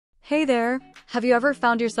Hey there, have you ever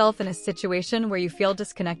found yourself in a situation where you feel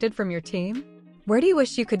disconnected from your team? Where do you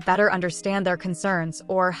wish you could better understand their concerns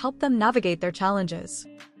or help them navigate their challenges?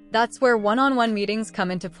 That's where one-on-one meetings come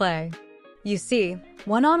into play. You see,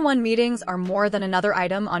 one-on-one meetings are more than another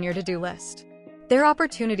item on your to-do list. They're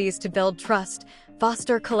opportunities to build trust,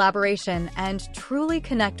 foster collaboration, and truly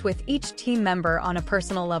connect with each team member on a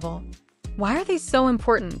personal level. Why are they so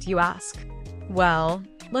important, you ask? Well,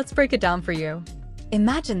 let's break it down for you.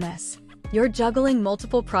 Imagine this. You're juggling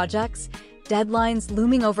multiple projects, deadlines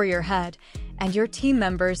looming over your head, and your team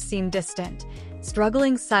members seem distant,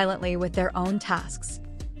 struggling silently with their own tasks.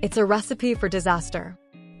 It's a recipe for disaster.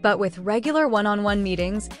 But with regular one-on-one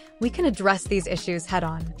meetings, we can address these issues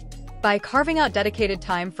head-on. By carving out dedicated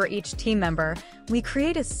time for each team member, we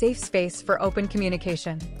create a safe space for open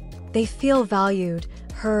communication. They feel valued,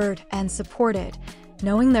 heard, and supported,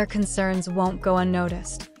 knowing their concerns won't go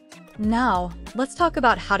unnoticed. Now, let's talk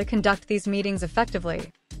about how to conduct these meetings effectively.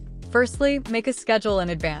 Firstly, make a schedule in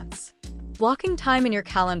advance. Blocking time in your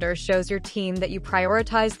calendar shows your team that you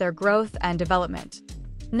prioritize their growth and development.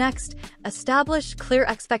 Next, establish clear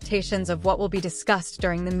expectations of what will be discussed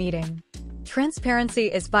during the meeting. Transparency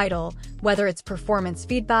is vital, whether it's performance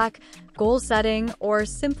feedback, goal setting, or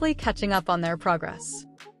simply catching up on their progress.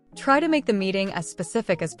 Try to make the meeting as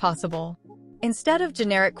specific as possible. Instead of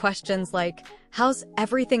generic questions like, "How's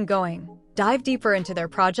everything going?" dive deeper into their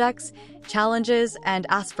projects, challenges, and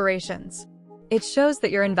aspirations. It shows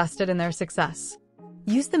that you're invested in their success.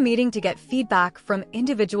 Use the meeting to get feedback from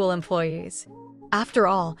individual employees. After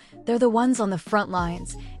all, they're the ones on the front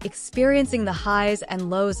lines, experiencing the highs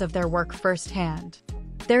and lows of their work firsthand.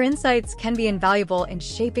 Their insights can be invaluable in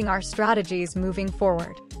shaping our strategies moving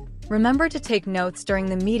forward. Remember to take notes during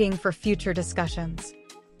the meeting for future discussions.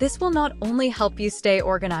 This will not only help you stay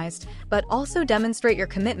organized, but also demonstrate your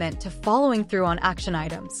commitment to following through on action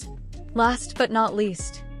items. Last but not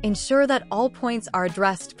least, ensure that all points are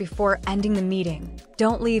addressed before ending the meeting.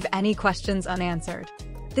 Don't leave any questions unanswered.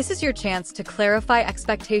 This is your chance to clarify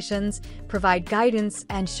expectations, provide guidance,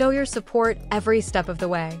 and show your support every step of the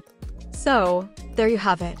way. So, there you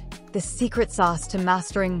have it, the secret sauce to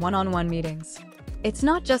mastering one-on-one meetings. It's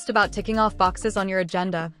not just about ticking off boxes on your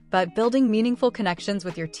agenda, but building meaningful connections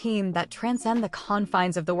with your team that transcend the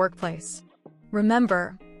confines of the workplace.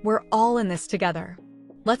 Remember, we're all in this together.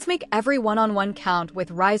 Let's make every one-on-one count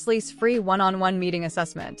with Risely's free one-on-one meeting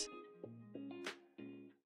assessment.